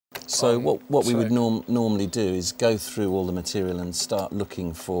So what we would normally do is go through all the material and start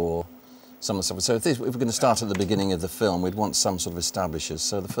looking for some of the stuff. So if we're going to start at the beginning of the film, we'd want some sort of establishers.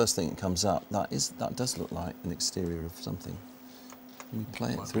 So the first thing that comes up, that does look like an exterior of something. Can we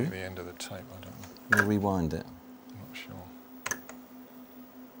play it through? Might be the end of the tape, I don't know. We'll rewind it. I'm not sure.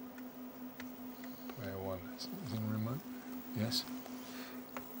 Player 1, is it in remote? Yes.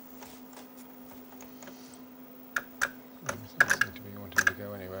 Doesn't seem to be wanting to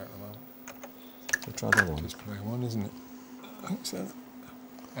go anywhere at the moment. We'll try the other one. Just player 1, isn't it? I think so.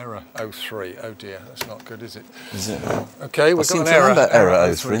 Error 03. Oh dear, that's not good, is it? Is it? Okay, we've got an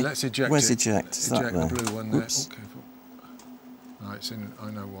error 03. Let's eject Where's it. eject? Is Eject that the there? blue one there. Oops. Oh, careful. No, it's in. I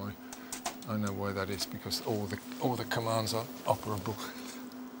know why. I know why that is, because all the commands are operable.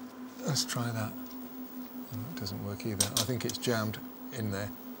 Let's try that. Oh, it doesn't work either. I think it's jammed in there.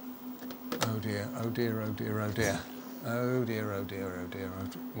 Oh dear, oh dear, oh dear, oh dear. Oh dear, oh dear, oh dear, oh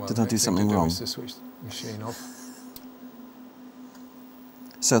dear. Well, did I do something wrong? Is to switch the machine off.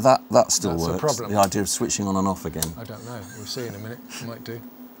 So that still That's works, the problem. the idea of switching on and off again. I don't know, we'll see in a minute, it might do.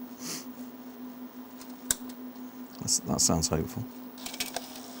 That sounds hopeful.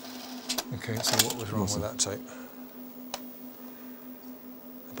 Okay, so what was wrong with that tape?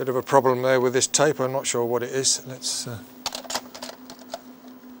 A bit of a problem there with this tape, I'm not sure what it is. Let's...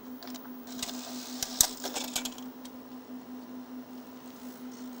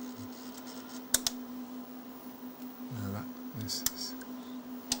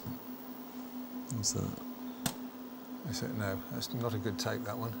 What's that? Is it? No, that's not a good tape,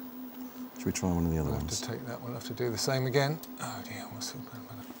 that one. Should we try one of the other We'll ones? have to take that one, have to do the same again. Oh dear, what's it?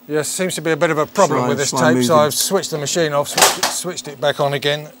 Yes, seems to be a bit of a problem with this tape, so I've switched the machine off, switched it back on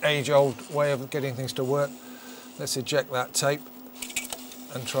again. Age-old way of getting things to work. Let's eject that tape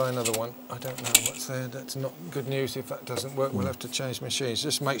and try another one. I don't know what's there. That's not good news. If that doesn't work, we'll have to change machines.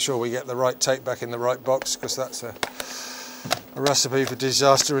 Just make sure we get the right tape back in the right box, because that's a recipe for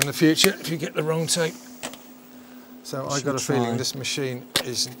disaster in the future if you get the wrong tape. So I got a feeling this machine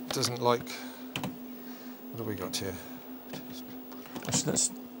doesn't like. What have we got here? Actually, let's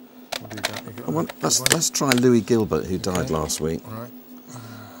try Louis Gilbert, who died last week. All right.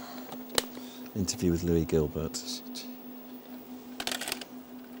 Interview with Louis Gilbert.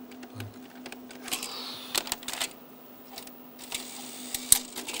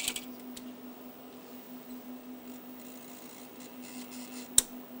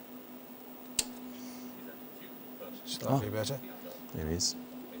 Slightly better. There he is.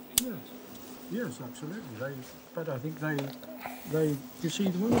 Yes, absolutely. But I think they. You see,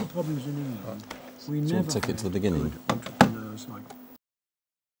 one of the problems in England, we never took it to the beginning. Entrepreneurs like